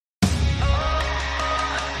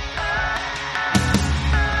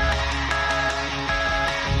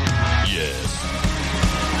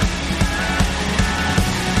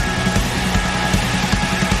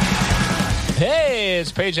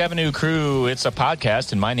It's Page Avenue Crew. It's a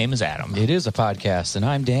podcast, and my name is Adam. It is a podcast, and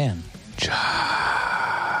I'm Dan. Josh.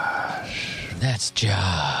 That's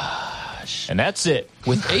Josh. And that's it.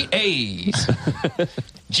 With 8 A's.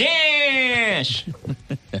 Josh.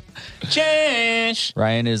 Josh.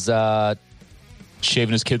 Ryan is,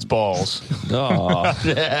 shaving his kid's balls. oh,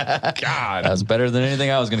 God. that was better than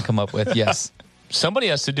anything I was going to come up with. Yes. Somebody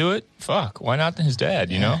has to do it. Fuck. Why not his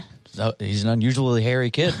dad, you know? So he's an unusually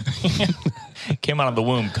hairy kid. Came out of the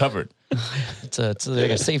womb covered. It's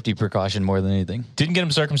like a safety precaution more than anything. Didn't get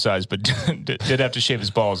him circumcised, but did have to shave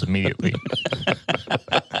his balls immediately.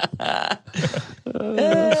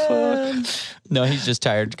 No, he's just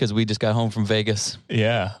tired because we just got home from Vegas.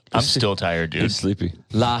 Yeah. I'm still tired, dude. He's sleepy.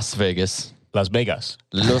 Las Vegas. Las Vegas.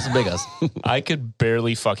 Los Vegas. I could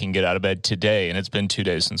barely fucking get out of bed today, and it's been 2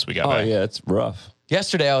 days since we got back. Oh, yeah, it's rough.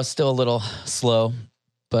 Yesterday I was still a little slow,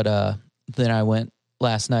 but then I went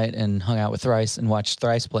last night and hung out with Thrice and watched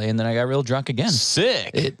Thrice play, and then I got real drunk again.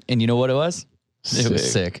 Sick. And you know what it was? It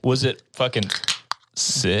was sick. Was it fucking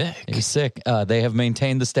sick? It was sick. They have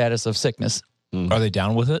maintained the status of sickness. Are they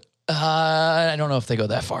down with it? I don't know if they go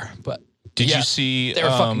that far, but Did you see? they were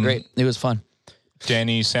fucking great. It was fun.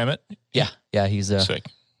 Danny Samet? Yeah, he's Sick.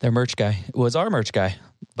 their merch guy. It was our merch guy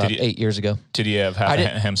about 8 years ago. Did he have half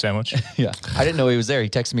a ham sandwich? Yeah, I didn't know he was there. He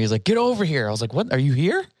texted me. He's like, "Get over here." I was like, "What? Are you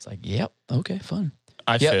here?" It's like, "Yep, okay, fun."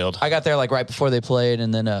 I failed. I got there like right before they played,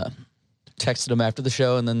 and then texted them after the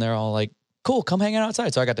show, and then they're all like, "Cool, come hang out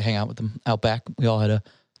outside." So I got to hang out with them out back. We all had an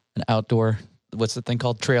outdoor, what's the thing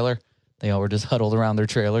called, trailer. They all were just huddled around their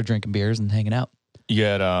trailer, drinking beers and hanging out. You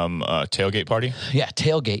had a tailgate party? Yeah,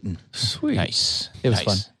 tailgating. Sweet. Nice. It was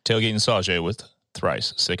fun. Tailgating Sajay with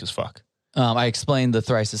Thrice. Sick as fuck. I explained the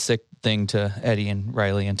Thrice is Sick thing to Eddie and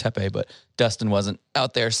Riley and Tepe, but Dustin wasn't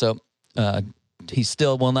out there, so he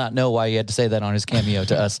still will not know why he had to say that on his cameo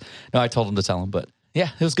to us. No, I told him to tell him, but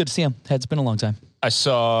yeah, it was good to see him. It's been a long time. I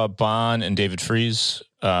saw Bon and David Freeze.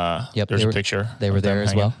 There's a picture. They were there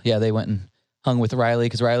as well. Yeah, they went and hung with Riley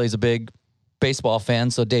because Riley's a big baseball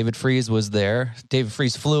fan, so David Freeze was there. David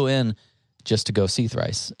Freeze flew in just to go see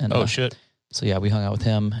Thrice. And, oh, shit. So yeah, we hung out with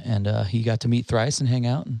him, and he got to meet Thrice and hang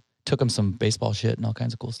out and took him some baseball shit and all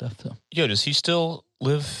kinds of cool stuff. So, Yo, does he still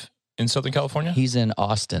live in Southern California? He's in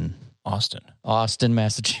Austin,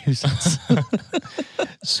 Massachusetts.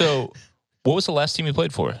 So, what was the last team he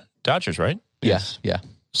played for? Dodgers, right? Yes. Yeah.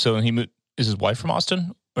 So is his wife from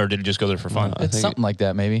Austin, or did he just go there for fun? It's something like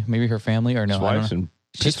that, maybe. Maybe her family, or no, His I don't wife's know. in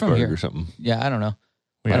She's from Pittsburgh here or something. Yeah, I don't know.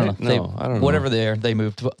 Yeah. I don't know. I don't know. Whatever they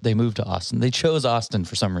moved to Austin. They chose Austin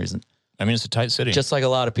for some reason. I mean, it's a tight city. Just like a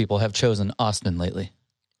lot of people have chosen Austin lately.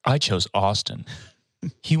 I chose Austin.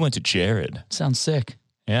 He went to Jared. Sounds sick.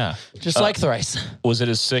 Yeah. Just like Thrice. Was it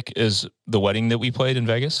as sick as the wedding that we played in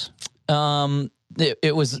Vegas?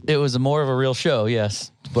 It was more of a real show,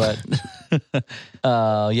 yes. But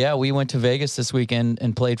yeah, we went to Vegas this weekend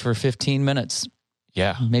and played for 15 minutes,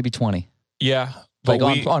 Yeah. maybe 20. Yeah. But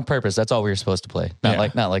Like on purpose. That's all we were supposed to play.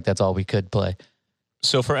 Not like that's all we could play.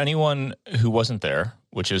 So for anyone who wasn't there,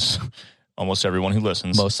 which is almost everyone who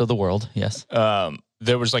listens, Most of the world, yes.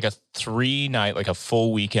 there was like a 3-night, like a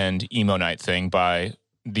full weekend emo night thing by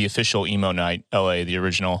the official emo night, LA, the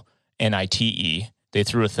original NITE. They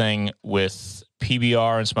threw a thing with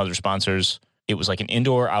PBR and some other sponsors. It was like an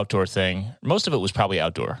indoor outdoor thing. Most of it was probably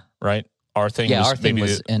outdoor, right? Our thing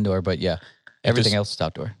was indoor, but yeah, everything else is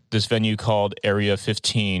outdoor. This venue called Area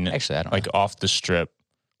 15. Actually, I don't know. Off the strip.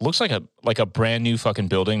 Looks like a brand new fucking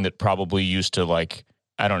building that probably used to like,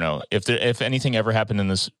 I don't know, if anything ever happened in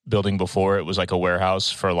this building before, it was like a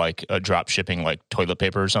warehouse for like a drop shipping like toilet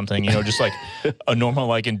paper or something, you know, just like a normal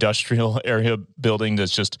like industrial area building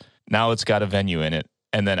that's just, now it's got a venue in it.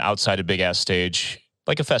 And then outside a big ass stage,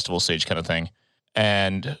 like a festival stage kind of thing.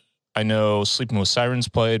 And I know Sleeping with Sirens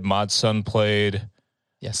played, Mod Sun played.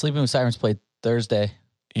 Yeah, Sleeping with Sirens played Thursday,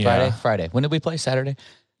 Yeah. Friday. When did we play? Saturday?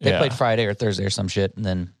 They played Friday or Thursday or some shit. And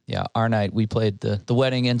then, yeah, our night, we played the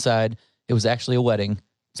wedding inside. It was actually a wedding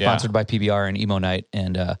sponsored by PBR and Emo Night.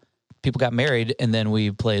 And people got married, and then we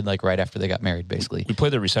played like right after they got married, basically. We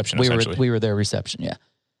played the reception, essentially. We were their reception, yeah.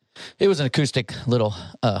 It was an acoustic little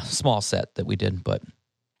small set that we did, but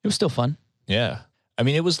it was still fun. Yeah. I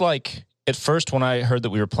mean, it was like, at first when I heard that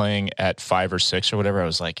we were playing at 5 or 6 or whatever, I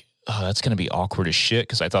was like, oh, that's going to be awkward as shit,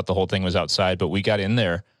 because I thought the whole thing was outside. But we got in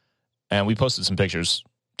there, and we posted some pictures.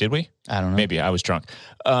 Did we? I don't know. Maybe. I was drunk.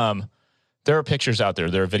 There are pictures out there.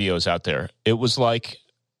 There are videos out there. It was like,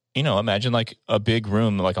 you know, imagine like a big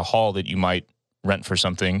room, like a hall that you might rent for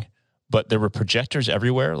something, but there were projectors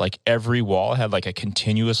everywhere. Like every wall had like a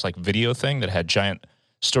continuous like video thing that had giant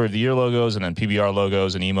Story of the Year logos and then PBR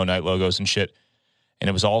logos and Emo Night logos and shit. and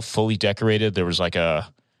it was all fully decorated. There was like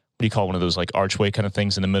what do you call one of those like archway kind of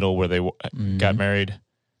things in the middle where they got married.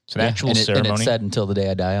 It's an actual ceremony. And it said "Until the Day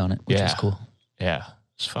I Die" on it, which is cool. Yeah,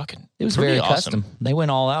 it was very awesome. Custom. They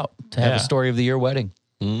went all out to have a story of the year wedding.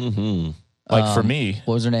 Mm-hmm. Like for me,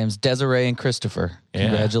 what was their names? Desiree and Christopher.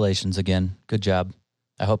 Congratulations again. Good job.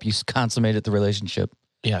 I hope you consummated the relationship.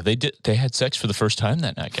 Yeah, they did. They had sex for the first time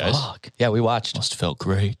that night, guys. Fuck. Yeah, we watched. Must have felt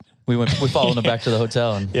great. We followed them back to the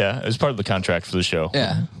hotel, and it was part of the contract for the show.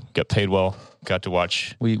 Yeah, got paid well. Got to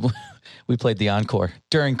watch. We played the encore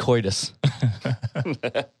during coitus.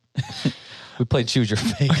 We played Choose Your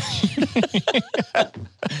Fate.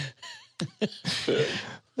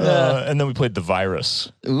 And then we played The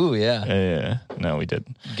Virus. Ooh, yeah. Yeah. No, we did.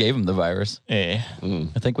 Gave him The Virus. Yeah.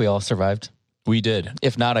 I think we all survived. We did.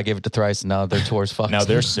 If not, I gave it to Thrice, and now their tour's fucked. Now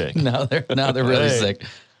they're sick. now they're really sick.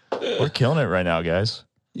 We're killing it right now, guys.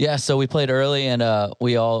 Yeah, so we played early, and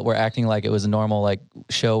we all were acting like it was a normal like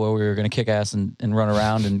show where we were going to kick ass and run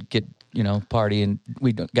around and get party, and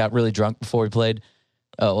we got really drunk before we played.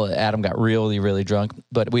 Adam got really, really drunk,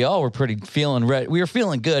 but we all were feeling ready. We were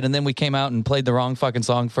feeling good, and then we came out and played the wrong fucking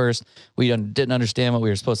song first. We didn't understand what we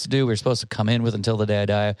were supposed to do. We were supposed to come in with "Until the Day I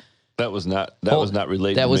Die." That was not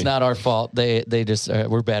related. That to was me. not our fault. They just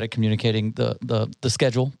were bad at communicating the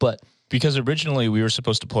schedule, but. Because originally we were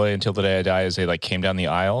supposed to play "Until the Day I Die" as they like came down the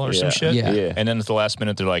aisle or some shit. Yeah. And then at the last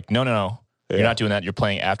minute, they're like, no. You're not doing that. You're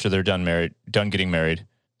playing after they're done getting married.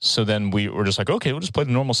 So then we were just like, okay, we'll just play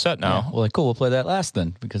the normal set now. Yeah. Well, like, cool, we'll play that last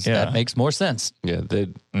then because that makes more sense. Yeah,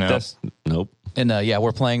 nope. And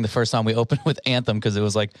we're playing the first time we opened with Anthem because it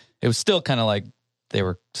was still kind of like it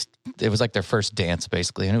was like their first dance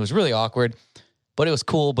basically. And it was really awkward, but it was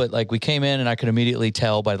cool. But like we came in and I could immediately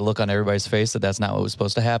tell by the look on everybody's face that that's not what was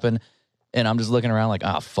supposed to happen. And I'm just looking around like,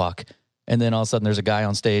 fuck. And then all of a sudden there's a guy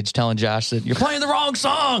on stage telling Josh that you're playing the wrong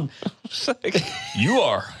song. You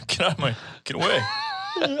are. Get away.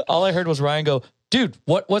 All I heard was Ryan go, dude,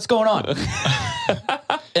 what's going on?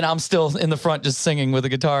 And I'm still in the front just singing with the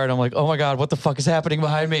guitar. And I'm like, oh my God, what the fuck is happening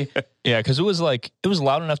behind me? Yeah, because it was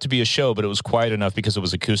loud enough to be a show, but it was quiet enough because it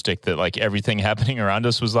was acoustic that like everything happening around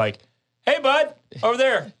us was like, hey, bud, over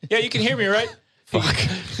there. Yeah, you can hear me, right? Fuck.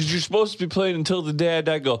 You're supposed to be playing "Until the Day I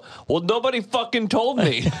Die." Go, well, nobody fucking told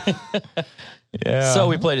me. Yeah. So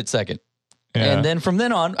we played it second. Yeah. And then from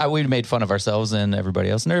then on, we made fun of ourselves and everybody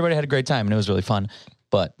else. And everybody had a great time. And it was really fun.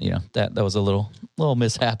 But, that was a little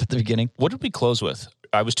mishap at the beginning. What did we close with?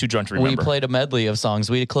 I was too drunk to remember. We played a medley of songs.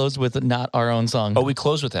 We closed with not our own song. Oh, we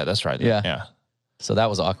closed with that. That's right. Yeah. So that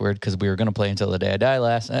was awkward because we were going to play "Until the Day I Die"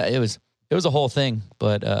 last. It was a whole thing.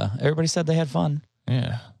 But everybody said they had fun.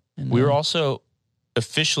 Yeah. And we were also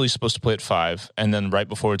officially supposed to play at 5, and then right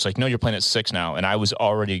before it's like, no, you're playing at 6 now, and I was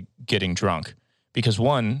already getting drunk because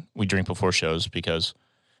 1, we drink before shows because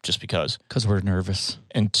we're nervous,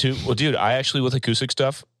 and 2, well, dude, I actually with acoustic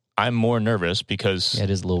stuff, I'm more nervous because it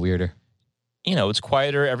is a little weirder. It's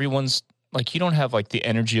quieter. Everyone's like, you don't have like the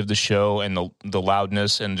energy of the show and the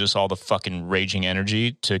loudness and just all the fucking raging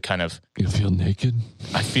energy to kind of. You feel naked.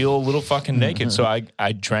 I feel a little fucking naked, so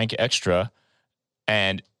I drank extra,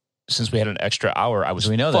 and. Since we had an extra hour, I was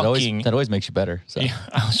we know that always makes you better. So. Yeah,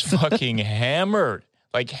 I was fucking hammered,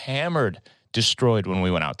 destroyed when we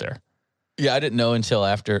went out there. Yeah, I didn't know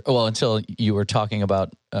until you were talking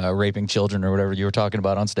about raping children or whatever you were talking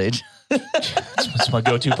about on stage. That's my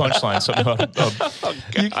go-to punchline. Something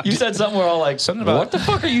about you said something where all like something about what the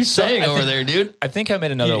fuck are you saying over there, dude? I think I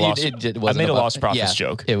made another lost. I made a lost profits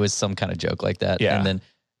joke. It was some kind of joke like that. Yeah, and then.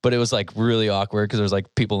 But it was like really awkward because there was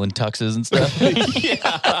like people in tuxes and stuff.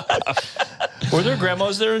 Yeah. Were there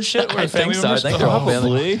grandmas there and shit? I think so. I think they're all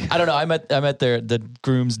family. I don't know. I met the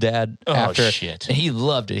groom's dad after. Shit. And he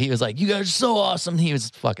loved it. He was like, "You guys are so awesome." He was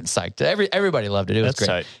fucking psyched. Everybody loved it. It was great.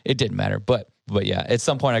 Tight. It didn't matter. But yeah, at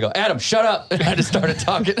some point I go, "Adam, shut up." And I just started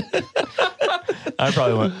talking. I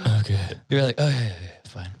probably went, okay. You're like, "Oh yeah,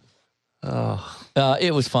 fine." Oh.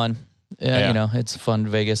 It was fun. It's a fun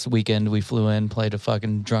Vegas weekend. We flew in, played a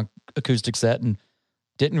fucking drunk acoustic set, and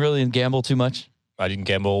didn't really gamble too much. I didn't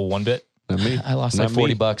gamble one bit. Not me. I lost like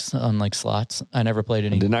 $40 on like slots. I never played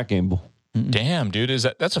any. I did not gamble. Mm-mm. Damn, dude,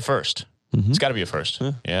 that's a first. Mm-hmm. It's got to be a first.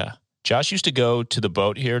 Yeah. Josh used to go to the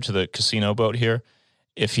boat here, to the casino boat here,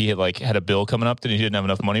 if he had a bill coming up that he didn't have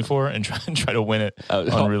enough money for, and try to win it.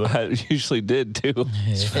 I usually did too.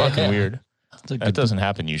 It's fucking weird. That doesn't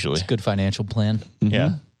happen usually. It's a good financial plan. Mm-hmm.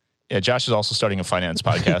 Yeah. Yeah, Josh is also starting a finance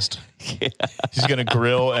podcast. Yeah. He's going to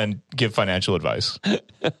grill and give financial advice.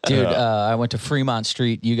 Dude, I went to Fremont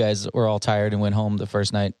Street. You guys were all tired and went home the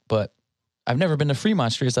first night, but I've never been to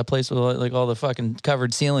Fremont Street. It's that place with like all the fucking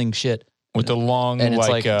covered ceiling shit. With the long, and it's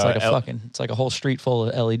like a whole street full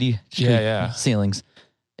of LED ceilings.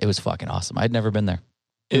 It was fucking awesome. I'd never been there.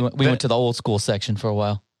 We went to the old school section for a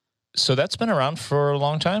while. So that's been around for a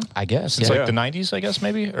long time? I guess. Since like the 90s, I guess,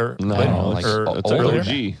 maybe? Or No, it's earlier?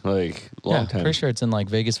 OG, like long time. Pretty sure it's in like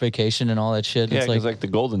Vegas Vacation and all that shit. Yeah, It's because like the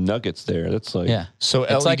golden nuggets there. That's like So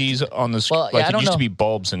It's like- LEDs on the Well, like I it don't used to know. be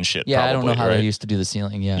bulbs and shit. Yeah, probably, I don't know how right? they used to do the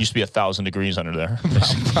ceiling. Yeah, It used to be 1,000 degrees under there.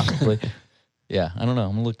 probably. Yeah, I don't know.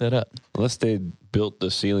 I'm gonna look that up. unless they built the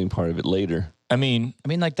ceiling part of it later. I mean,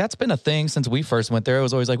 like that's been a thing since we first went there. It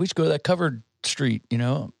was always like we should go to that covered street, you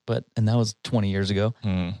know. And that was 20 years ago.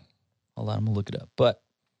 Hold on, I'm gonna look it up. But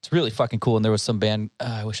it's really fucking cool. And there was some band.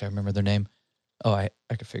 I wish I remember their name. Oh, I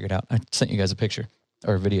could figure it out. I sent you guys a picture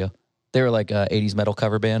or a video. They were like a 80s metal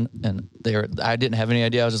cover band, and I didn't have any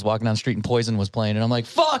idea. I was just walking down the street and Poison was playing, and I'm like,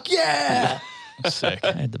 fuck yeah! sick.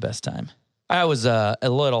 I had the best time. I was a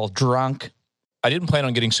little drunk. I didn't plan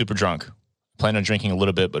on getting super drunk. Planned on drinking a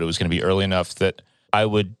little bit, but it was going to be early enough that I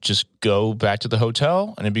would just go back to the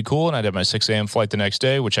hotel and it'd be cool. And I'd have my 6 a.m. flight the next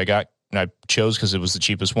day, which I got and I chose because it was the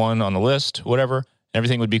cheapest one on the list, whatever.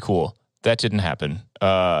 Everything would be cool. That didn't happen.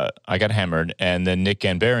 I got hammered. And then Nick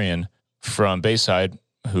Gambarian from Bayside,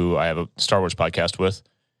 who I have a Star Wars podcast with,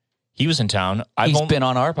 he was in town. He's been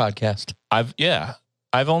on our podcast.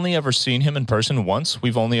 I've only ever seen him in person once.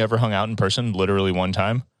 We've only ever hung out in person literally one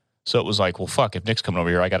time. So it was like, well, fuck, if Nick's coming over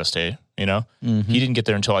here, I got to stay, you know? He didn't get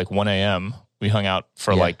there until like 1 a.m. We hung out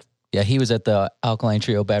for Yeah, he was at the Alkaline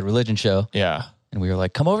Trio Bad Religion show. Yeah. And we were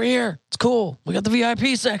like, come over here. It's cool. We got the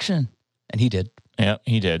VIP section. And he did. Yeah,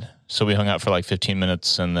 he did. So we hung out for like 15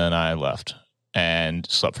 minutes and then I left and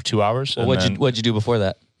slept for 2 hours. Well, what'd you do before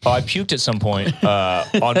that? Oh, I puked at some point.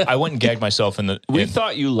 I went and gagged myself in the... We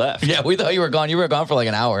thought you left. Yeah, we thought you were gone. You were gone for like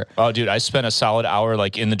an hour. Oh, dude, I spent a solid hour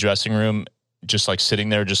like in the dressing room, just like sitting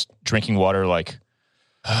there, just drinking water, like,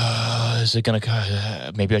 is it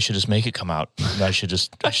gonna? Maybe I should just make it come out. I should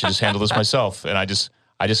just handle this myself. And I just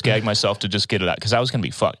gagged myself to just get it out because I was gonna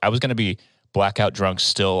be fucked. I was gonna be blackout drunk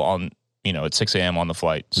still on, at 6 a.m. on the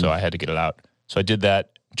flight. So I had to get it out. So I did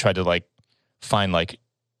that. Tried to like find like,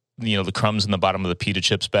 the crumbs in the bottom of the pita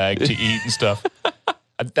chips bag to eat and stuff.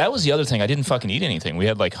 That was the other thing. I didn't fucking eat anything. We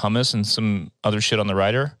had like hummus and some other shit on the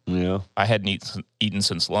rider. Yeah. I hadn't eaten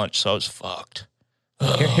since lunch, so I was fucked.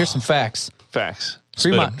 Here's some facts. Facts.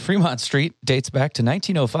 Fremont Street dates back to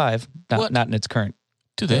 1905. Not in its current.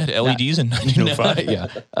 Dude, they had LEDs in 1905.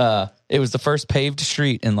 Yeah. It was the first paved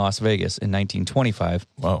street in Las Vegas in 1925.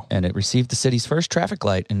 Wow. And it received the city's first traffic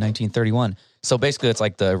light in 1931. So basically, it's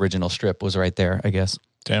like the original strip was right there, I guess.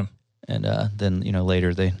 Damn. And then,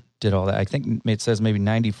 later they did all that. I think it says maybe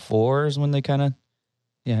 94 is when they kind of,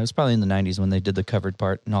 it was probably in the 90s when they did the covered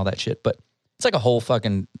part and all that shit. But it's like a whole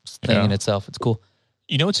fucking thing in itself. It's cool.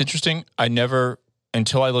 You know what's interesting? I never,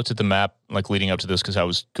 until I looked at the map, like leading up to this, because I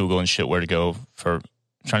was Googling shit where to go for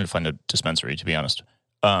trying to find a dispensary, to be honest.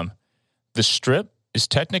 The strip is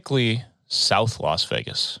technically South Las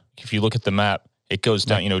Vegas. If you look at the map, it goes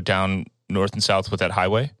down, down north and south with that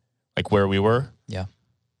highway, like where we were. Yeah.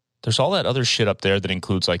 There's all that other shit up there that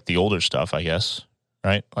includes like the older stuff, I guess.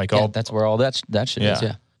 Right? Like that's where all that shit is.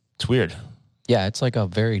 Yeah. It's weird. Yeah. It's like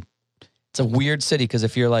it's a weird city. Cause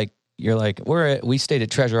if you're like, we stayed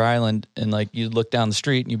at Treasure Island and like you look down the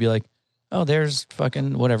street and you'd be like, oh, there's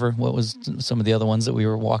fucking whatever. What was some of the other ones that we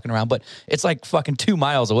were walking around? But it's like fucking 2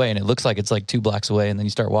 miles away and it looks like it's like 2 blocks away. And then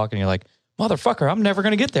you start walking and you're like, motherfucker, I'm never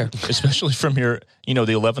going to get there. Especially from your, the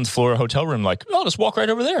 11th floor hotel room, like, oh, just walk right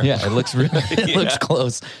over there. Yeah, it looks it looks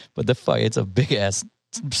close, but it's a big ass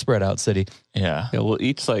spread out city. Yeah. Yeah. Well,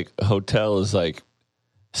 each like hotel is like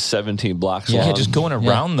 17 blocks long. Yeah, just going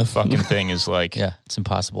around the fucking thing is like, Yeah, it's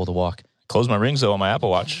impossible to walk. Close my rings though on my Apple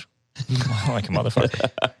Watch. Like a motherfucker.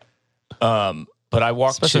 But I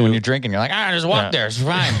walked Especially when you're drinking, you're like, just walk there. It's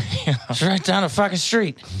fine. It's right down the fucking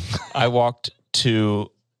street. I walked to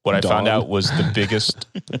what I found out was the biggest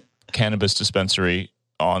cannabis dispensary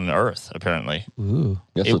on earth, apparently. Ooh.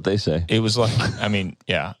 That's what they say. It was like,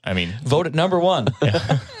 voted number one.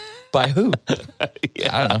 By who?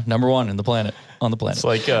 I don't know. Number one on the planet. It's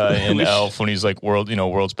like in Elf when he's like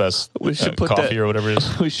world's best coffee or whatever it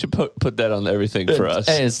is. We should put that on everything for us.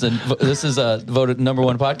 Hey, this is a voted number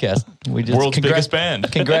one podcast. We just World's biggest band.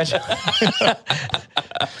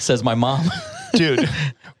 Says my mom. Dude,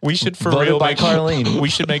 we should voted by Carlene. We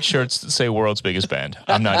should make sure it's to say world's biggest band.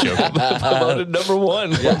 I'm not joking. Voted number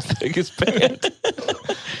one. World's biggest band.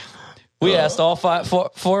 We asked all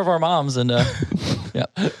four of our moms, and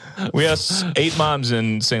we asked 8 moms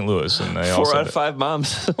in St. Louis, and they all 4 said out of 5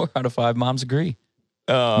 moms. 4 out of 5 moms agree.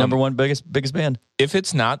 Number one biggest band. If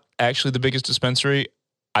it's not actually the biggest dispensary,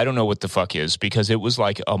 I don't know what the fuck is, because it was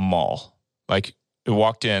like a mall. Like, we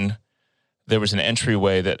walked in, there was an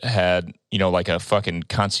entryway that had, you know, like a fucking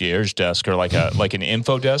concierge desk or like an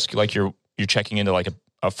info desk, like you're checking into like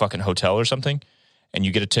a fucking hotel or something, and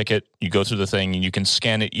you get a ticket, you go through the thing, and you can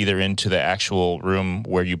scan it either into the actual room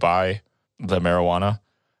where you buy the marijuana,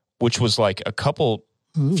 which was like a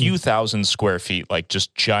few thousand square feet, like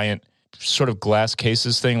just giant sort of glass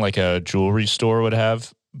cases thing, like a jewelry store would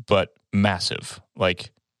have, but massive.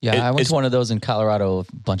 Like, yeah, I went to one of those in Colorado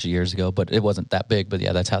a bunch of years ago, but it wasn't that big. But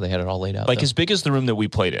yeah, that's how they had it all laid out. Like though. As big as the room that we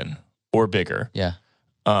played in, or bigger. Yeah.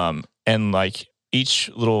 And like each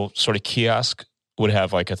little sort of kiosk would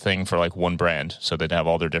have like a thing for like one brand, so they'd have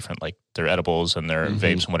all their different like their edibles and their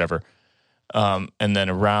vapes and whatever. And then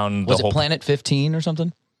around was it Planet 15 or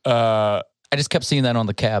something? I just kept seeing that on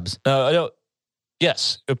the cabs.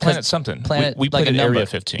 Yes, Planet something. Planet, we played like at Area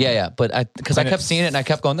 15. Yeah, but because I kept seeing it and I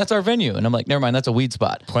kept going, that's our venue, and I'm like, never mind, that's a weed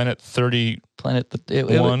spot. Planet 30. Planet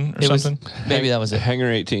or something. Maybe that was it.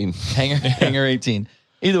 Hangar 18. Hangar 18.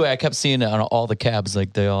 Either way, I kept seeing it on all the cabs.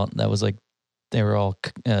 Like they were all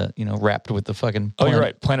wrapped with the fucking. Oh, you're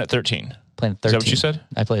right. Planet 13. Planet 13. Is that what you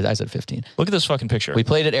said? I said 15. Look at this fucking picture. We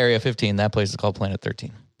played at Area 15. That place is called Planet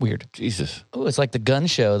 13. Weird. Jesus. Oh, it's like the gun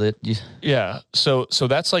show that you. Yeah. So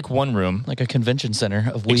that's like one room. Like a convention center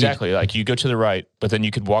of weed. Exactly. Like you go to the right, but then you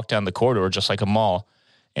could walk down the corridor just like a mall.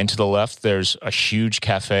 And to the left, there's a huge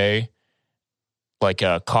cafe, like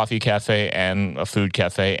a coffee cafe and a food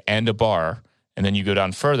cafe and a bar. And then you go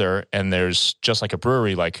down further and there's just like a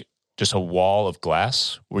brewery, like just a wall of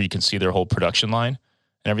glass where you can see their whole production line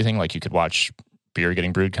and everything. Like you could watch beer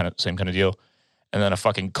getting brewed, same kind of deal. And then a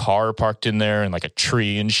fucking car parked in there and like a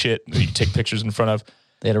tree and shit that you could take pictures in front of.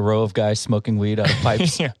 They had a row of guys smoking weed out of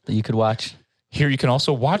pipes that you could watch. Here you can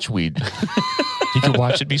also watch weed. You can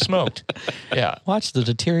watch it be smoked. Yeah. Watch the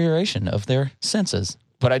deterioration of their senses.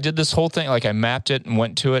 But I did this whole thing, like I mapped it and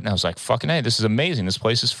went to it and I was like, fucking hey, this is amazing. This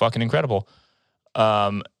place is fucking incredible.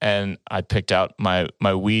 And I picked out my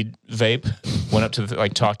weed vape, went up to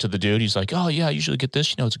talked to the dude. He's like, oh yeah, I usually get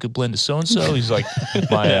this. You know, it's a good blend of so-and-so. He's like,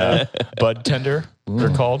 my bud tender, they're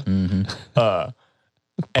called. Mm-hmm.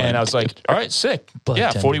 And I was like, all right, sick. Bud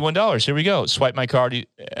tender. $41. Here we go. Swipe my card.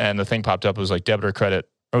 And the thing popped up. It was like debit or credit.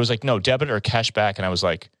 Or it was like, no, debit or cash back. And I was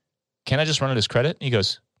like, can I just run it as credit? And he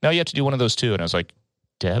goes, no, you have to do one of those too. And I was like,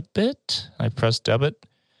 debit? I pressed debit.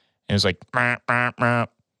 And it was like, meh, meh, meh.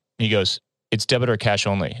 He goes, it's debit or cash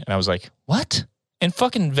only. And I was like, what? In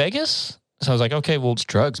fucking Vegas? So I was like, okay, well, it's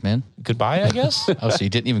drugs, man. Goodbye, I guess. Oh, so you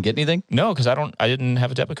didn't even get anything? No, because I didn't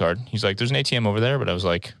have a debit card. He's like, there's an ATM over there. But I was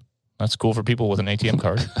like, that's cool for people with an ATM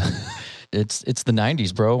card. It's the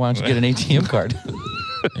 90s, bro. Why don't you get an ATM card?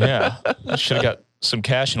 Yeah. I should have got some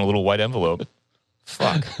cash in a little white envelope.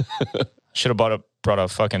 Fuck. Should have brought a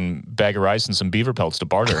fucking bag of rice and some beaver pelts to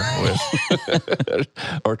barter with.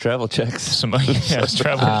 Or travel checks.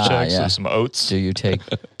 Travel checks and some oats. Do you take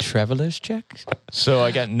traveler's checks? So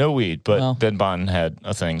I got no weed, but then Bon had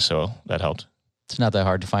a thing, so that helped. It's not that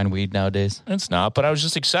hard to find weed nowadays. It's not, but I was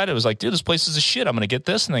just excited. I was like, dude, this place is a shit. I'm going to get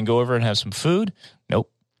this and then go over and have some food.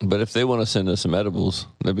 Nope. But if they want to send us some edibles,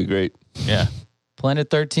 that'd be great. Yeah. Planet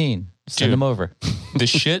 13. Send them over. The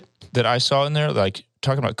shit that I saw in there, like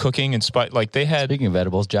talking about cooking and like they had. Speaking of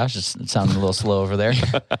edibles, Josh is sounding a little slow over there.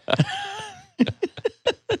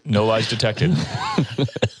 No lies detected.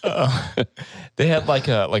 They had like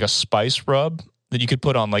a spice rub that you could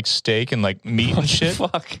put on like steak and like meat and shit.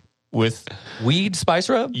 Fuck. With weed spice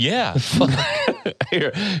rub? Yeah.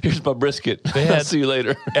 Here's my brisket. They had see you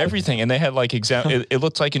later. Everything. And they had like it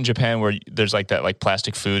looked like in Japan where there's like that like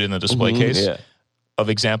plastic food in the display case. Yeah. Of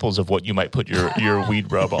examples of what you might put your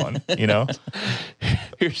weed rub on, you know?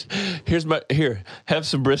 Here, have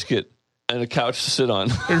some brisket and a couch to sit on.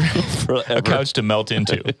 Forever. A couch to melt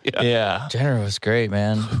into. Yeah. Dinner was great,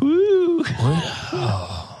 man. Woo.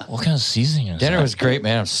 What kind of seasoning is Dinner that? was great,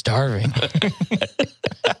 man. I'm starving.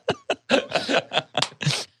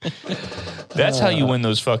 That's how you win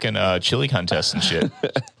those fucking chili contests and shit.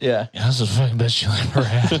 Yeah. That's the fucking best chili I've ever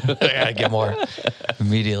had. I gotta get more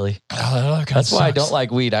immediately. That's why I don't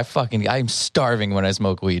like weed. I'm starving when I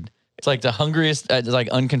smoke weed. It's like the hungriest, it's like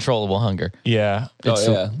uncontrollable hunger. Yeah.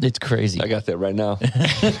 It's crazy. I got that right now.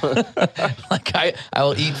 Like I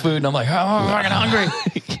will eat food and I'm like, oh, I'm fucking hungry.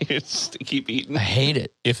 Keep eating. I hate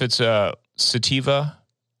it. If it's sativa,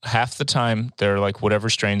 half the time they're like whatever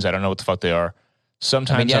strains, I don't know what the fuck they are.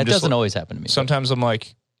 Sometimes it doesn't always happen to me. Sometimes I'm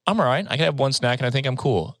like, I'm all right. I can have one snack and I think I'm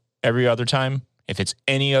cool. Every other time, if it's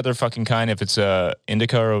any other fucking kind, if it's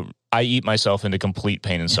indica, I eat myself into complete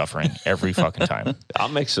pain and suffering every fucking time. I'll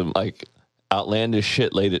make some like outlandish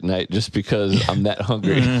shit late at night just because I'm that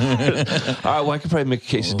hungry. All right, well, I could probably make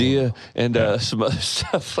a quesadilla and some other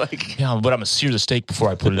stuff. Like, Yeah, but I'm gonna sear the steak before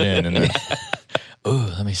I put it in, and then Ooh,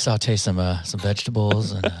 let me saute some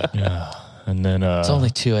vegetables. And yeah, and then it's only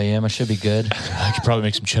 2 a.m. I should be good. I could probably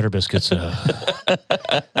make some cheddar biscuits.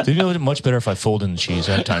 They'd be much better if I fold in the cheese.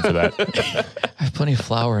 I have time for that. I have plenty of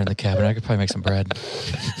flour in the cabinet. I could probably make some bread.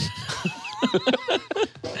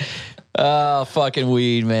 Oh, fucking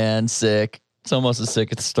weed, man. Sick. It's almost as sick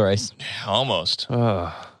as thrice. Almost.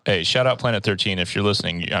 Hey, shout out Planet 13 if you're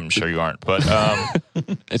listening. I'm sure you aren't, but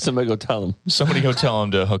and somebody go tell them. somebody go tell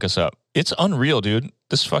them to hook us up. It's unreal, dude.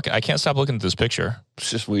 I can't stop looking at this picture.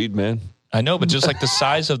 It's just weed, man. I know, but just like the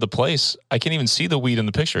size of the place, I can't even see the weed in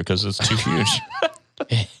the picture because it's too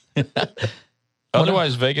huge.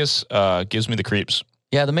 Otherwise, Vegas gives me the creeps.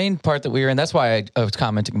 Yeah, the main part that we were in, that's why I was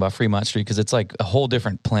commenting about Fremont Street, because it's like a whole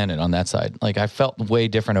different planet on that side. Like, I felt way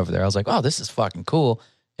different over there. I was like, oh, this is fucking cool.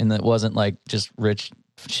 And it wasn't like just rich,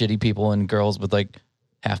 shitty people and girls with like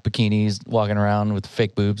half bikinis walking around with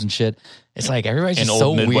fake boobs and shit. It's like everybody's And just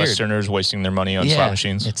old so weird. Midwesterners wasting their money on slot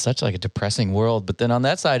machines. It's such like a depressing world. But then on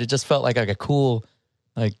that side, it just felt like a cool,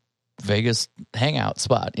 like Vegas hangout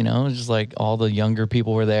spot. You know, it was just like all the younger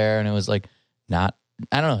people were there, and it was like not.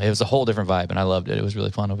 I don't know. It was a whole different vibe, and I loved it. It was really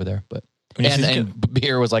fun over there. But and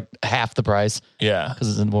beer was like half the price. Yeah,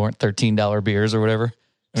 because it weren't $13 beers or whatever.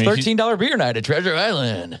 It's $13 beer night at Treasure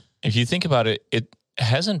Island. If you think about it, it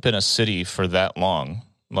hasn't been a city for that long,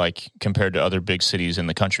 like compared to other big cities in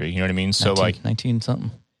the country. You know what I mean? So 19 something,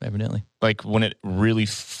 evidently. Like when it really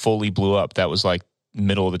fully blew up, that was like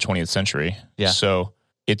middle of the 20th century. Yeah. So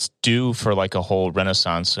it's due for like a whole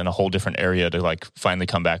renaissance in a whole different area to like finally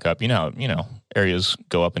come back up. You know, areas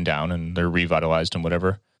go up and down and they're revitalized and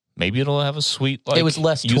whatever. Maybe it'll have a sweet like it was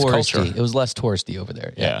less youth touristy. culture. It was less touristy over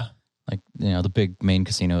there. Yeah. Like, the big main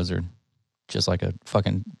casinos are just like a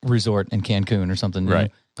fucking resort in Cancun or something.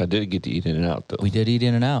 Right. I did get to eat In-N-Out, though. We did eat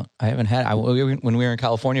In-N-Out. I haven't had when we were in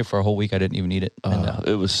California for a whole week, I didn't even eat it.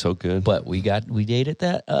 It was so good. But we ate it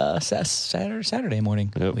that Saturday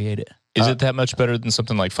morning. Yep. We ate it. Is it that much better than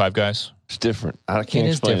something like Five Guys? It's different. I can't It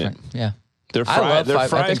is explain different. it. Yeah. Their I love their Five. I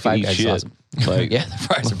fries think can Five eat Guys is shit. awesome. Like, Yeah, the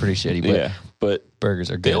fries are pretty shitty, but yeah, but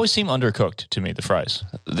burgers are They good. always seem undercooked to me, the fries.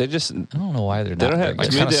 they just I don't know why they're they not don't very have good.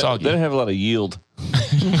 to me, kinda they soggy. don't have a lot of yield.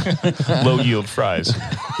 Low yield fries.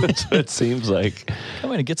 That's what it seems like.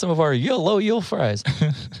 Come in and get some of our low yield fries.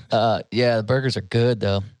 Yeah, the burgers are good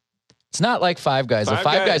though. It's not like Five Guys. Five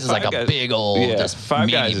Guys is like a big old, just Five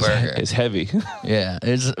meaty Guys burger. is heavy. Yeah,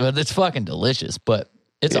 it's fucking delicious, but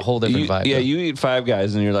it's a whole different vibe. Yeah, though. you eat Five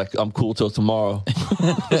Guys and you're like, I'm cool till tomorrow.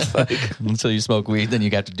 Until you smoke weed, then you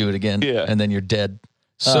got to do it again. Yeah. And then you're dead.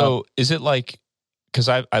 So is it like, because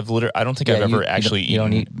I've literally, I don't think I've ever actually you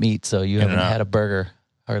don't eaten. eat meat, so you haven't In-N-Out. had a burger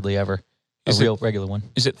hardly ever. Is A real regular one.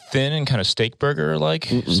 Is it thin and kind of steak burger like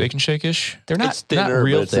steak and shake-ish? They're not It's thinner, not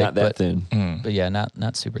real but it's thick, not that thin. but yeah,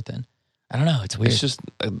 not super thin. I don't know. It's weird. It's just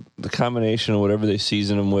the combination of whatever they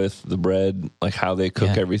season them with, the bread, like how they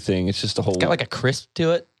cook Yeah. everything. It's just a whole. It's got like a crisp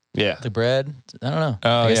to it. yeah. The bread. I don't know. Oh,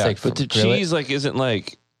 I guess yeah. they But the grill it. cheese like isn't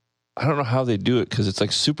like. I don't know how they do it because it's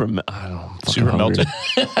like super. I don't know. I'm fucking Super hungry. melted.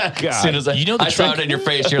 God. As soon as You know the I saw trick- it in your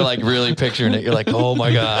face, you're like really picturing it. You're like, oh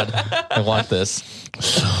my God, I want this.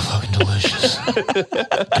 So fucking delicious.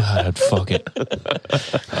 God, I'd fuck it.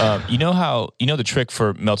 You know the trick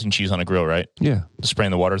for melting cheese on a grill, right? Yeah. The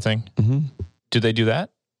spraying the water thing? Mm-hmm. Do they do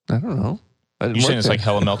that? I don't know. I didn't You're saying work it's there. like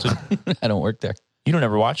hella melted? I don't work there. You don't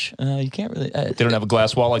ever watch? You can't really. They don't have a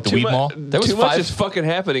glass wall like the Too weed mu- mall? There was too much five- is fucking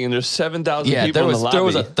happening, and there's 7,000 Yeah, people in the lobby. there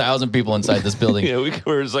was 1,000 people inside this building. Yeah, we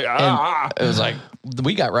were just like, And it was like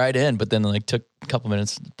we got right in, but then like took a couple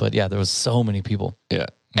minutes. But yeah, there was so many people yeah.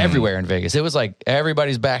 everywhere in Vegas. It was like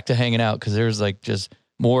everybody's back to hanging out because there was like just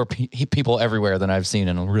more people everywhere than I've seen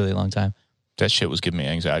in a really long time. That shit was giving me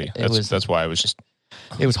anxiety. was- That's why I was just...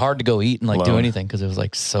 It was hard to go eat and like do Alone. anything because it was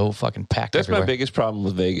like so fucking packed. That's everywhere. my biggest problem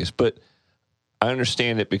with Vegas, but I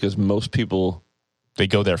understand it because most people They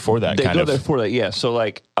go there for that they kind go of... there for that. Yeah, so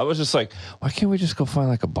like I was just like, why can't we just go find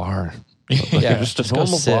like a bar? Yeah, just a just go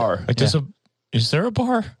normal sit. bar. Like, is there a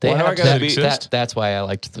bar? They Why do have I gotta that, be- exist? that's why I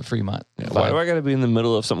liked the Fremont. Why do I got to be in the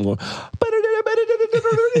middle of something going?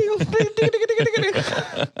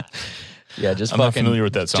 Yeah, just I'm not fucking familiar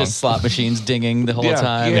with that song. just slot machines dinging the whole Yeah,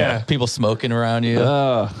 time. yeah. People smoking around you.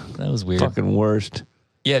 That was weird. Fucking worst.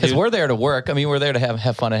 Yeah, Because dude. we're there to work. I mean, we're there to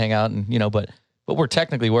have fun and hang out, and but we're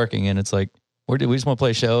technically working, and it's like we just want to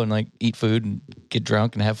play a show and like eat food and get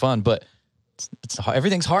drunk and have fun. But it's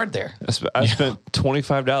everything's hard there. I spent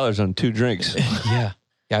 $25 on 2 drinks. Yeah.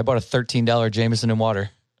 I bought a $13 Jameson and water.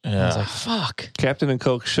 I was Yeah. like, fuck. Captain and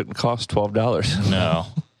Coke shouldn't cost $12. No.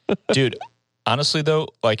 Dude, Honestly, though,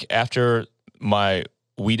 like after my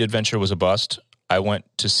weed adventure was a bust, I went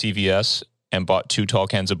to CVS and bought 2 tall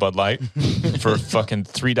cans of Bud Light for fucking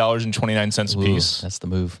 $3.29 a piece. That's the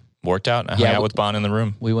move. Worked out. I hung out with Bon in the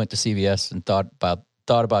room. We went to CVS and thought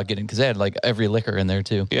about getting, because they had like every liquor in there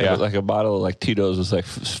too. Yeah, but like a bottle of like Tito's was like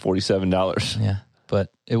 $47. Yeah,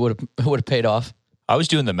 but it would have paid off. I was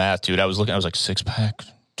doing the math, dude. I was like 6-pack,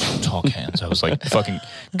 2 tall cans. I was like fucking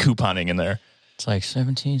couponing in there. It's like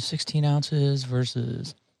 16 ounces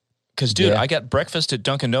versus. Because, dude, I got breakfast at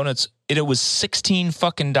Dunkin' Donuts. It was $16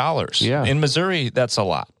 fucking. Yeah. In Missouri, that's a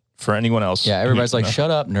lot for anyone else. Yeah, everybody's like, shut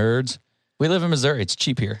up, nerds. We live in Missouri. It's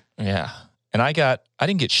cheap here. Yeah. And I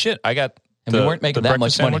didn't get shit. I got and we weren't making that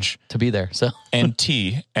much sandwich money to be there. So and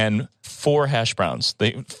tea and 4 hash browns.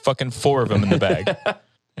 They fucking 4 of them in the bag.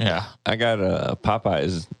 Yeah. I got a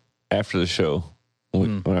Popeyes after the show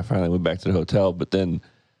when I finally went back to the hotel. But then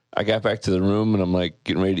I got back to the room and I'm like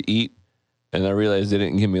getting ready to eat. And I realized they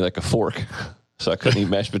didn't give me like a fork. So I couldn't eat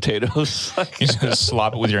mashed potatoes. You just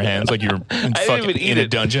slop it with your hands like you're in a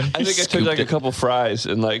dungeon. I think I took like a couple fries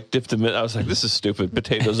and like dipped them in. I was like, this is stupid.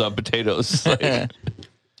 Potatoes on potatoes. Like,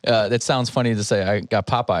 that sounds funny to say. I got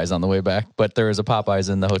Popeyes on the way back, but there was a Popeyes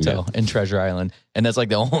in the hotel in Treasure Island. And that's like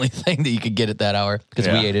the only thing that you could get at that hour because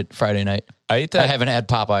we ate it Friday night. I ate that. I haven't had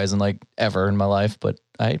Popeyes in like ever in my life, but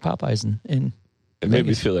I ate Popeyes in it made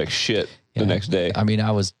me feel like shit the next day. I mean,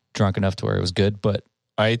 I was drunk enough to where it was good, but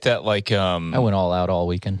I ate that like I went all out all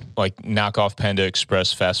weekend. Like knockoff Panda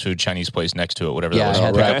Express fast food Chinese place next to it, whatever that was. I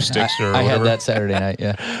had that. Sticks or I whatever. had that Saturday night.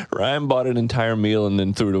 Yeah, Ryan bought an entire meal and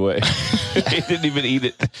then threw it away. He didn't even eat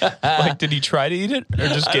it. Like, did he try to eat it or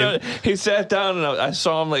just gave? He sat down and I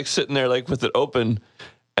saw him like sitting there like with it open,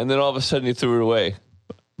 and then all of a sudden he threw it away.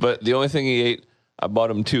 But the only thing he ate, I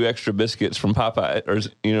bought him 2 extra biscuits from Popeye, or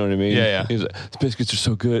you know what I mean? Yeah. He's like, the biscuits are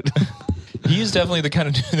so good. He is definitely the kind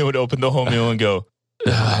of dude that would open the whole meal and go,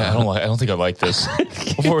 I don't think I like this.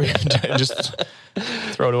 Before he just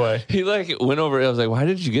throw it away. He like went over. I was like, why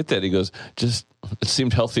did you get that? He goes, just it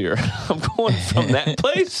seemed healthier. I'm going from that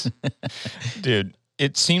place, dude.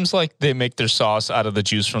 It seems like they make their sauce out of the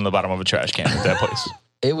juice from the bottom of a trash can at that place.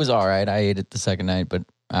 It was all right. I ate it the second night, but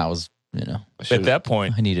I was, at that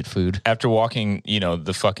point, I needed food. After walking,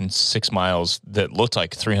 the fucking 6 miles that looked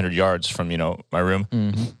like 300 yards from, my room,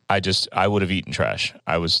 I would have eaten trash.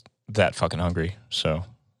 I was that fucking hungry, so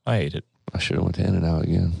I ate it. I should have went to In-N-Out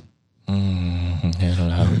again. I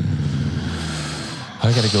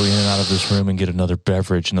got to go in and out of this room and get another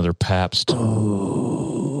beverage, another Pabst.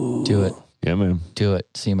 Do it. Yeah, man. Do it.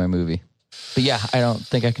 See my movie. But yeah, I don't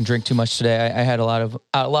think I can drink too much today. I had a lot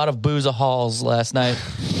of booze-a-halls last night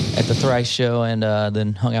at the Thrice show, and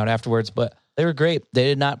then hung out afterwards. But they were great. They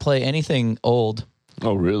did not play anything old.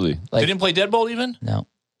 Oh, really? They didn't play Deadbolt even? No.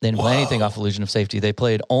 They didn't play anything off Illusion of Safety. They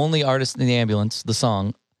played only Artist in the Ambulance, the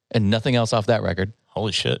song, and nothing else off that record.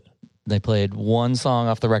 Holy shit. They played one song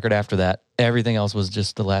off the record after that. Everything else was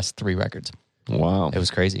just the last 3 records. Wow. It was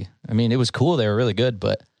crazy. I mean, it was cool. They were really good,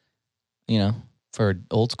 but, for an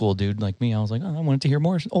old school dude like me, I was like, I wanted to hear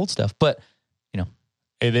more old stuff. But,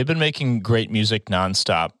 Hey, they've been making great music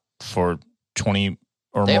nonstop for 20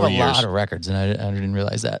 or they more have a years. lot of records, and I didn't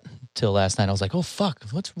realize that till last night. I was like, oh, fuck,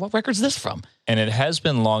 what record's this from? And it has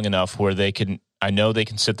been long enough where I know they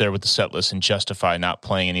can sit there with the set list and justify not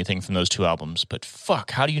playing anything from those 2 albums. But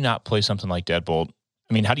fuck, how do you not play something like Deadbolt?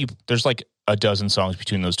 I mean, there's like a dozen songs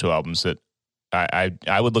between those 2 albums that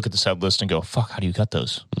I would look at the set list and go, fuck, how do you cut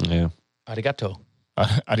those? Yeah. Arigato.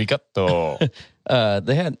 Arigato.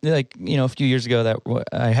 They had a few years ago that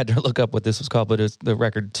I had to look up what this was called, but it's the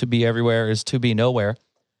record "To Be Everywhere Is to Be Nowhere."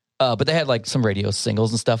 But they had like some radio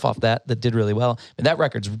singles and stuff off that did really well. And that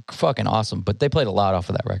record's fucking awesome. But they played a lot off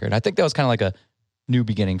of that record. I think that was kind of like a new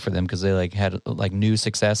beginning for them because they like had like new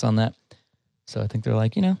success on that. So I think they're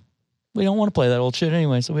like, we don't want to play that old shit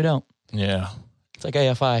anyway, so we don't. Yeah, it's like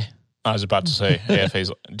AFI. I was about to say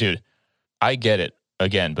AFA's, dude. I get it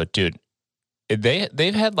again, but dude.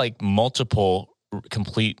 They've had like multiple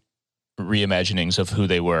complete reimaginings of who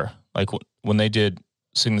they were. Like when they did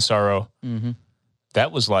Sing the Sorrow,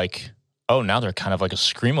 that was like, oh, now they're kind of like a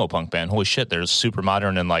screamo punk band. Holy shit, they're super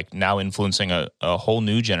modern and like now influencing a whole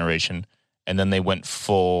new generation. And then they went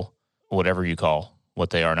full whatever you call what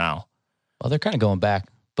they are now. Well, they're kind of going back,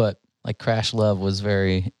 but like Crash Love was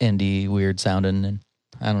very indie, weird sounding, and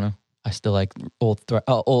I don't know. I still like old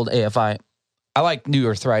AFI. I like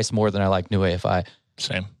newer Thrice more than I like new AFI.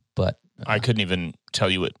 Same. But I couldn't even tell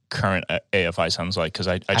you what current AFI sounds like because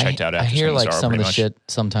I checked out after I hear like Sorrow some of the much. shit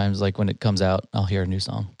sometimes, like when it comes out, I'll hear a new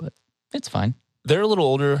song, but it's fine. They're a little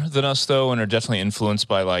older than us though, and are definitely influenced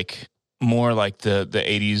by like more like the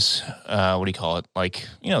 80s, what do you call it? Like,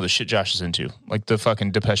 the shit Josh is into. Like the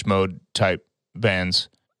fucking Depeche Mode type bands.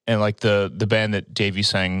 And like the band that Davey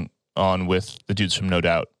sang on with the dudes from No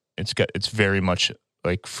Doubt. It's very much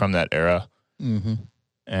like from that era. Mm-hmm.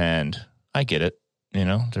 And I get it.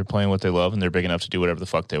 They're playing what they love and they're big enough to do whatever the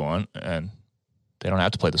fuck they want. And they don't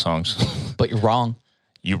have to play the songs. But you're wrong.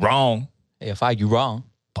 You're wrong. AFI, you wrong.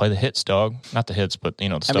 Play the hits, dog. Not the hits, but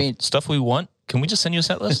the stuff we want. Can we just send you a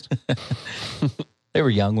set list? They were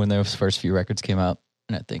young when those first few records came out.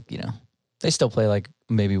 And I think, they still play like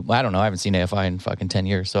maybe, I don't know. I haven't seen AFI in fucking 10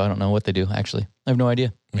 years, so I don't know what they do, actually. I have no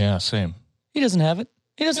idea. Yeah, same. He doesn't have it.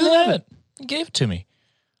 He doesn't have it. He gave it to me.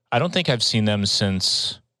 I don't think I've seen them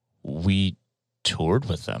since we toured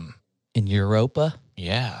with them. In Europa?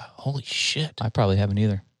 Yeah. Holy shit. I probably haven't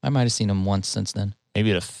either. I might have seen them once since then.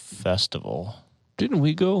 Maybe at a festival. Didn't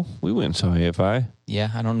we go? We went and saw AFI. Yeah,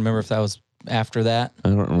 I don't remember if that was after that. I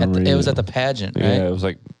don't remember. It was at the pageant, right? Yeah, it was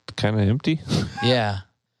like kind of empty. Yeah.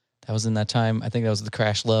 That was in that time. I think that was the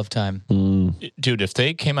Crash Love time. Dude, if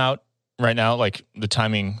they came out right now, like the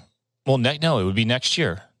timing, well, no, it would be next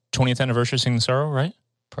year. 20th anniversary of Sing the Sorrow, right?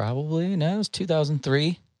 Probably. No, it was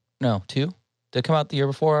 2003. No, 2. Did it come out the year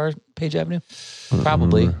before our Page Avenue?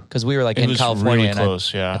 Probably, because we were like in California. Really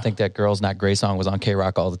close, yeah. I think that Girls Not Grey song was on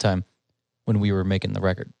K-Rock all the time when we were making the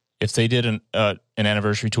record. If they did an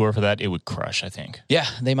anniversary tour for that, it would crush, I think. Yeah,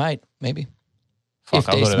 they might, maybe. Fuck,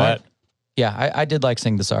 I'll go to that. Yeah, I did like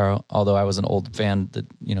Sing the Sorrow, although I was an old fan that,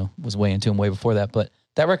 was way into him way before that. But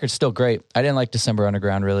that record's still great. I didn't like December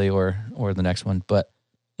Underground really or the next one. But,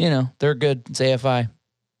 they're good. It's AFI.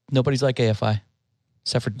 Nobody's like AFI.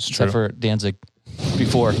 Except for Danzig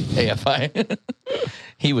before AFI.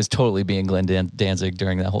 He was totally being Glenn Danzig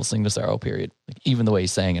during that whole Sing the Sorrow period. Like, even the way he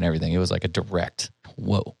sang and everything, it was like a direct,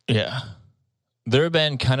 whoa. Yeah. They're a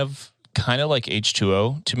band kind of like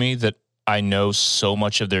H2O to me that I know so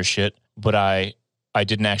much of their shit, but I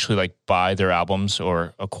didn't actually like buy their albums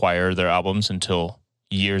or acquire their albums until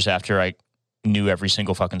years after I knew every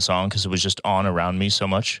single fucking song because it was just on around me so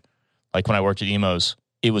much. Like when I worked at Emos,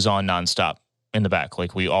 it was on nonstop in the back.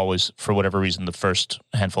 Like we always, for whatever reason, the first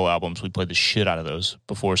handful of albums, we played the shit out of those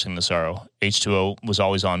before Sing the Sorrow. H2O was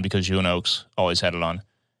always on because you and Oaks always had it on.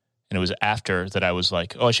 And it was after that I was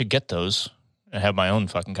like, oh, I should get those and have my own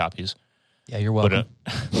fucking copies. Yeah, you're welcome.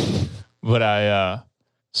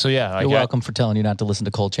 So yeah. You're welcome for telling you not to listen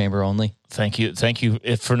to Cold Chamber only. Thank you.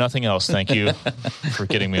 If for nothing else, thank you for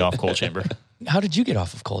getting me off Cold Chamber. How did you get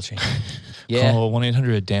off of Cold Chamber? Yeah. Call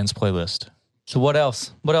 1-800-DANCE playlist. So what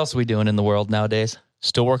else? What else are we doing in the world nowadays?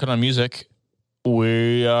 Still working on music.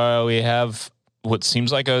 We have what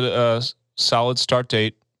seems like a solid start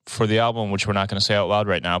date for the album, which we're not going to say out loud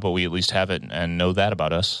right now, but we at least have it and know that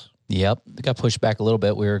about us. Yep. It got pushed back a little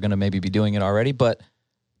bit. We were going to maybe be doing it already, but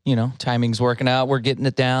timing's working out. We're getting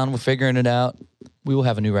it down. We're figuring it out. We will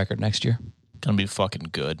have a new record next year. Gonna be fucking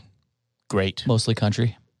good. Great. Mostly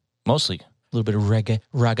country. Mostly. A little bit of reggae.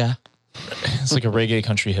 Raga. It's like a reggae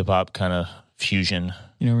country hip hop kind of fusion.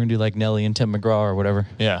 We're gonna do like Nelly and Tim McGraw or whatever.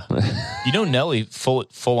 Yeah. Nelly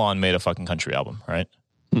full on made a fucking country album, right?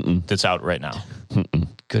 Mm-mm. That's out right now. Mm-mm.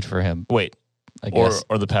 Good for him. Wait. I guess.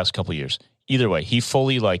 Or the past couple years. Either way, he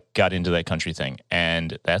fully got into that country thing,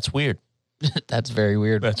 and that's weird. That's very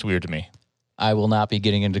weird. That's weird to me. I will not be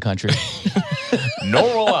getting into country. Nor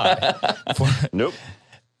will I. Nope.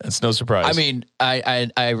 That's no surprise. I mean, I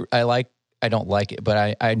don't like it,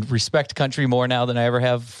 but I respect country more now than I ever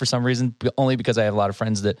have for some reason, only because I have a lot of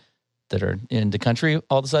friends that are into country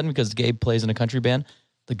all of a sudden because Gabe plays in a country band,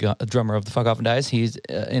 the drummer of the Fuck Off and Dies. He's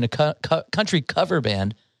in a country cover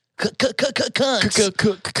band. Cunt.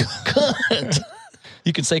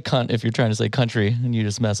 You can say cunt if you're trying to say country and you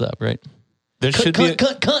just mess up, right? There should be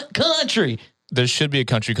country. There should be a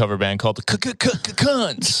country cover band called the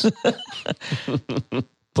Cunts.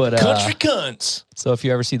 But country cunts. So if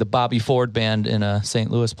you ever see the Bobby Ford band in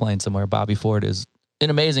St. Louis playing somewhere, Bobby Ford is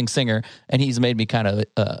an amazing singer, and he's made me kind of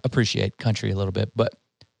appreciate country a little bit. But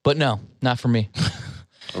no, not for me.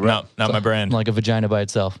 No, not my brand. Like a vagina by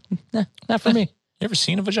itself. Nah, not for me. You ever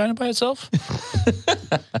seen a vagina by itself?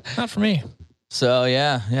 Not for me. So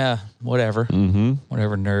yeah, whatever. Mm-hmm.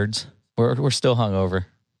 Whatever, nerds. We're still hungover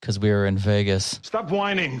because we were in Vegas. Stop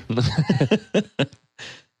whining.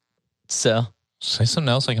 So say something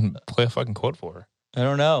else I can play a fucking quote for. I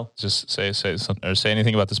don't know. Just say something or say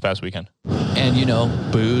anything about this past weekend.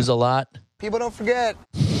 And booze a lot. People don't forget.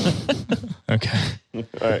 Okay. All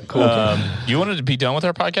right, cool. You wanted to be done with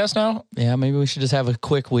our podcast now? Yeah, maybe we should just have a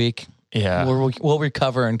quick week. Yeah. We'll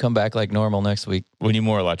recover and come back like normal next week. We need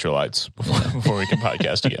more electrolytes before we can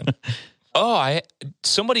podcast again. Oh, I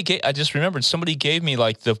just remembered somebody gave me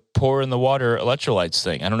like the pour in the water electrolytes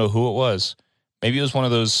thing. I don't know who it was. Maybe it was one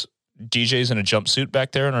of those DJs in a jumpsuit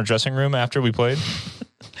back there in our dressing room after we played.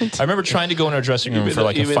 I remember trying to go in our dressing room for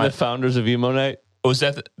like the founders of Emo Night. Oh, was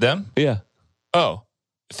that them? Yeah. Oh,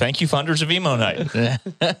 thank you, founders of Emo Night.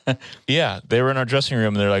 Yeah, they were in our dressing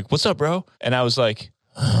room and they're like, "What's up, bro?" And I was like,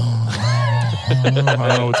 I don't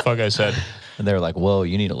know what the fuck I said. And they were like, "Whoa,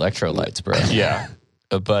 you need electrolytes, bro." Yeah.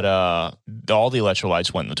 But all the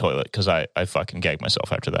electrolytes went in the toilet because I fucking gagged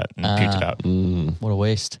myself after that and puked it out. What a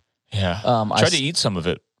waste. Yeah. Tried to eat some of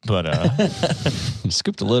it, but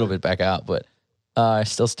scooped a little bit back out. But I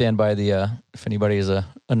still stand by the if anybody is a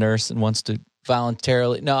nurse and wants to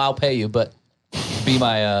voluntarily, no, I'll pay you, but be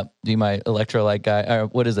my electrolyte guy. Or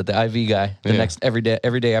what is it? The IV guy. Next every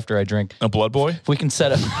day after I drink. A blood boy? If we can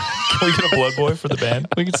set up. Can we get a blood boy for the band?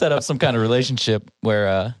 We can set up some kind of relationship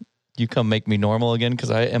where you come make me normal again because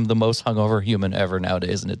I am the most hungover human ever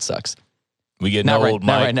nowadays, and it sucks. We get not old,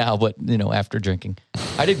 not right now, but after drinking,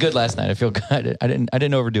 I did good last night. I feel good. I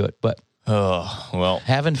didn't overdo it, but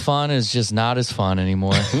having fun is just not as fun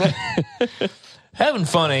anymore. Having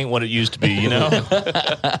fun ain't what it used to be, All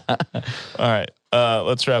right,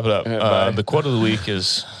 let's wrap it up. The quote of the week is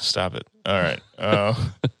 "Stop it." All right,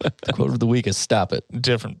 the quote of the week is "Stop it."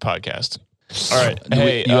 Different podcast. All right.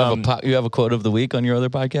 Hey, you have a quote of the week on your other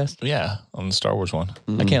podcast? Yeah, on the Star Wars one.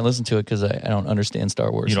 I can't listen to it because I don't understand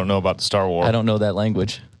Star Wars. You don't know about the Star Wars? I don't know that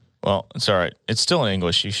language. Well, it's all right. It's still in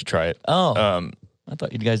English. You should try it. Oh, I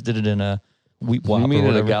thought you guys did it in a wheat wop. You mean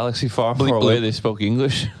in a galaxy far, far away they spoke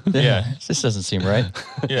English? Yeah. This doesn't seem right.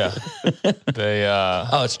 Yeah. They.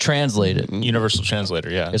 It's translated. Universal Translator.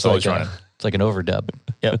 Yeah, it's always like running. It's like an overdub.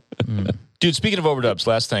 Yep. Dude, speaking of overdubs,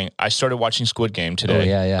 last thing, I started watching Squid Game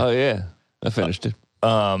today. Oh yeah. I finished it.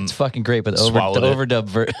 It's fucking great, but the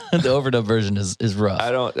overdub version is rough. I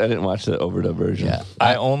didn't watch the overdub version. Yeah,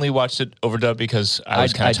 I only watched it overdub because I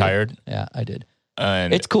was kind of tired. Yeah, I did.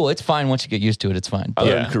 And it's cool. It's fine once you get used to it. It's fine. I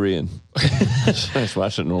learned Korean. I just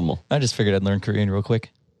watched it normal. I just figured I'd learn Korean real quick.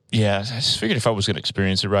 Yeah, I just figured if I was going to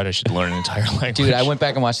experience it right, I should learn an entire language. Dude, I went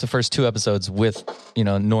back and watched the first 2 episodes with,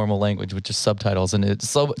 normal language, with just subtitles, and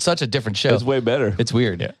it's such a different show. It's way better. It's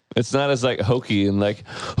weird. Yeah. It's not as like hokey and like,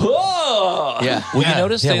 oh! Yeah. Well, you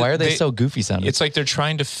notice why are they so goofy sounding? It's like they're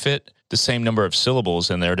trying to fit the same number of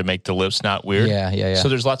syllables in there to make the lips not weird. Yeah. So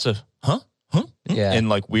there's lots of, Yeah. and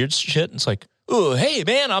like weird shit. It's like, oh, hey,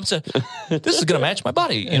 man, this is going to match my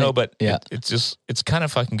body, but it's kind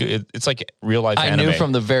of fucking good. It's like real life anime. I knew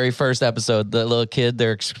from the very first episode, the little kid,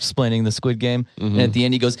 they're explaining the Squid Game, and at the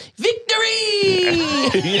end he goes, "Victory!"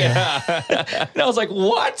 Yeah. And I was like,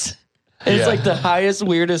 what? And it's like the highest,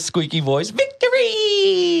 weirdest, squeaky voice,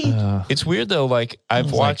 "Victory!" It's weird, though. Like,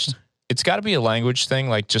 I've watched, it's got to be a language thing,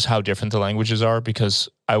 like just how different the languages are, because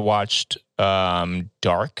I watched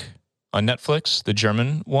Dark on Netflix, the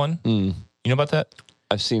German one. You know about that?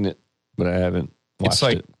 I've seen it, but I haven't watched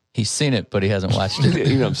it. He's seen it, but he hasn't watched it.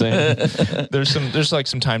 You know what I'm saying? There's like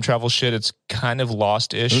some time travel shit. It's kind of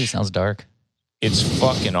lost-ish. Ooh, sounds dark. It's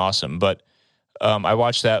fucking awesome. But I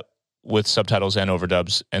watched that with subtitles and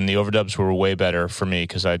overdubs, and the overdubs were way better for me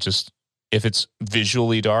because if it's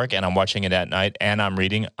visually dark and I'm watching it at night and I'm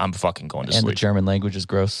reading, I'm fucking going to sleep. And the German language is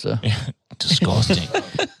gross. So. Disgusting.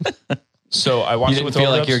 So I watched it with overdubs. You didn't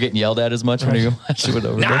feel like you're getting yelled at as much when you watch it with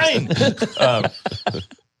overdubs? 9!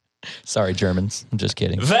 Sorry, Germans. I'm just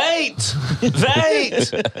kidding. Wait!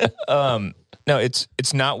 No,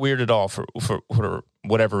 it's not weird at all for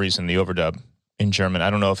whatever reason, the overdub in German. I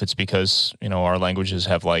don't know if it's because, our languages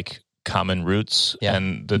have like common roots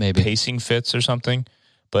and the pacing fits or something.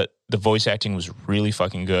 But the voice acting was really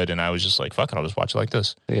fucking good, and I was just like, "Fuck it, I'll just watch it like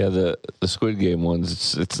this." Yeah, the Squid Game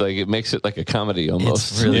ones, it's like it makes it like a comedy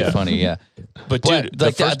almost. It's really funny, yeah. But dude,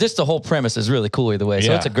 the whole premise is really cool either way.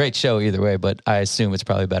 So it's a great show either way. But I assume it's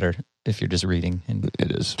probably better if you're just reading and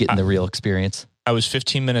getting the real experience. I was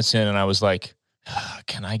 15 minutes in, and I was like,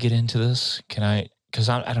 "Can I get into this? Can I?" Because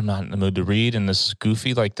I'm not in the mood to read, and this is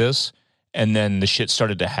goofy like this. And then the shit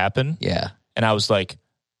started to happen. Yeah, and I was like,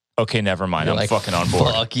 okay, never mind. I'm fucking on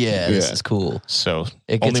board. Fuck yeah, this is cool. So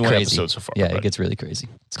it gets only crazy. one episode so far. Yeah, it gets really crazy.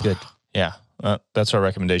 It's good. Yeah, that's our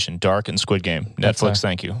recommendation. Dark and Squid Game. Netflix,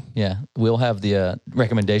 thank you. Yeah, we'll have the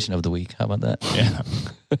recommendation of the week. How about that? Yeah.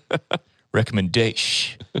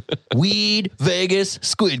 Recommendation. Weed, Vegas,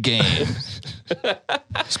 Squid Game.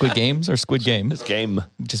 Squid Games or Squid Game? It's game.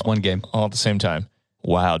 Just one game. All at the same time.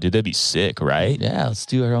 Wow, dude, that'd be sick, right? Yeah, let's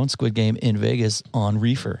do our own Squid Game in Vegas on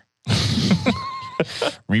Reefer.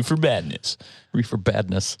 Reefer badness. Reefer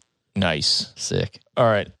badness. Nice. Sick. All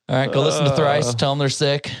right. Go listen to Thrice. Tell them they're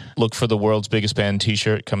sick. Look for the world's biggest band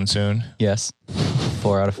t-shirt coming soon. Yes.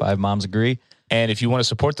 4 out of 5 moms agree. And if you want to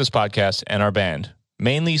support this podcast and our band,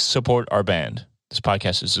 mainly support our band. This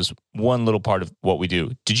podcast is just one little part of what we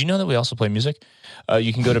do. Did you know that we also play music?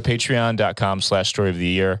 You can go to patreon.com/story of the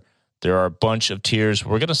year. There are a bunch of tiers.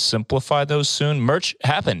 We're going to simplify those soon. Merch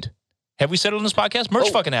happened. Have we said it on this podcast? Merch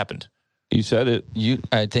fucking happened. You said it.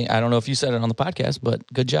 I don't know if you said it on the podcast, but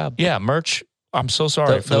good job. Yeah, merch. I'm so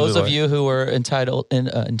sorry. For those of you who were entitled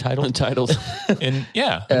Entitled. entitled is to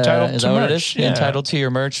that what it is? merch. Yeah. Entitled to your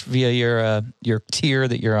merch via your tier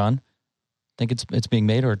that you're on. I think it's being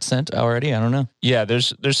made or it's sent already. I don't know. Yeah,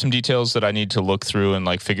 there's some details that I need to look through and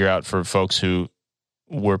like figure out for folks who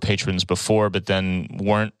were patrons before but then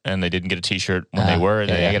weren't and they didn't get a t-shirt when they were.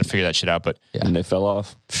 Yeah, I got to figure that shit out. But And they fell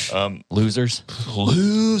off. Losers.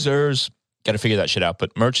 Got to figure that shit out.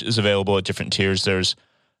 But merch is available at different tiers. There's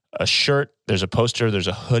a shirt, there's a poster, there's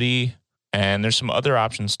a hoodie, and there's some other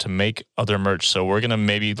options to make other merch. So we're going to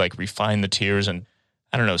maybe like refine the tiers and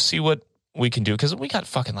I don't know, see what we can do because we got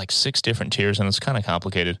fucking like 6 different tiers and it's kind of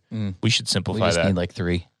complicated. We should simplify We just that. need like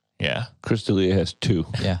 3. Yeah. Chris D'Elia has 2.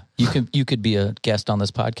 Yeah. You could be a guest on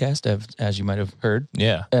this podcast as you might have heard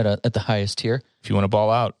Yeah. at the highest tier. If you want to ball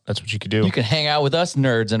out, that's what you could do. You can hang out with us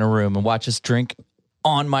nerds in a room and watch us drink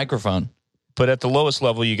on microphone. But at the lowest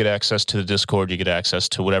level, you get access to the Discord. You get access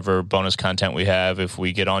to whatever bonus content we have. If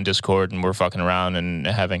we get on Discord and we're fucking around and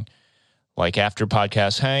having like after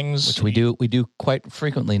podcast hangs. Which we do quite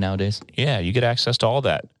frequently nowadays. Yeah, you get access to all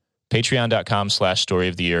that. Patreon.com/story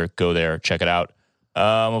of the year. Go there. Check it out.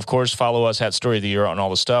 Of course, follow us at Story of the Year on all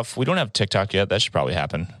the stuff. We don't have TikTok yet. That should probably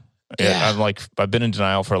happen. Yeah. I've been in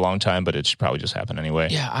denial for a long time, but it should probably just happen anyway.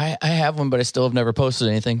 Yeah, I have one, but I still have never posted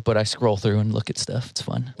anything. But I scroll through and look at stuff. It's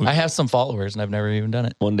fun. I have some followers, and I've never even done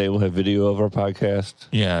it. One day we'll have video of our podcast.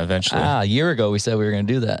 Yeah, eventually. A year ago, we said we were going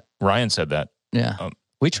to do that. Ryan said that. Yeah.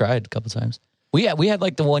 We tried a couple times. We had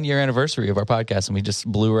like the 1 year anniversary of our podcast, and we just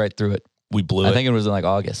blew right through it. We blew it. I think it was in like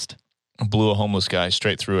August. Blew a homeless guy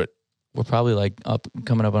straight through it. We're probably like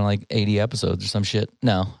coming up on like 80 episodes or some shit.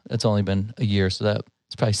 No, it's only been a year, so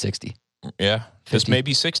it's probably 60. Yeah. This 50. may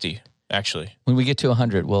be 60, actually. When we get to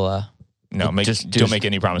 100, we'll don't make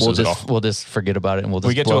any promises at all. We'll just forget about it and we'll just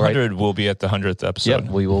We get to blow 100, we'll be at the 100th episode.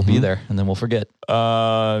 Yep, we will be there, and then we'll forget.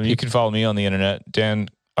 You can follow me on the internet. Dan,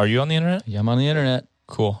 are you on the internet? Yeah, I'm on the internet.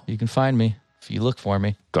 Cool. You can find me if you look for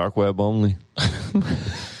me. Dark web only.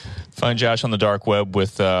 Find Josh on the dark web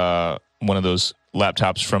with one of those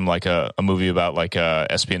laptops from like a movie about like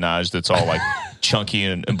espionage that's all like chunky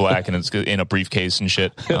and black and it's in a briefcase and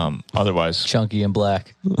shit. Otherwise, Chunky and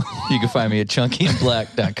Black. You can find me at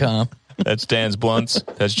chunkyandblack.com. that's Dan's blunts.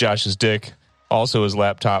 That's Josh's dick. Also his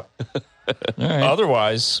laptop. All right.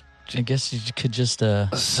 Otherwise, I guess you could just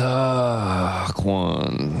Suck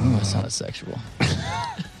one. that sounded sexual.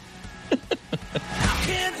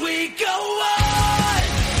 Can't we go on?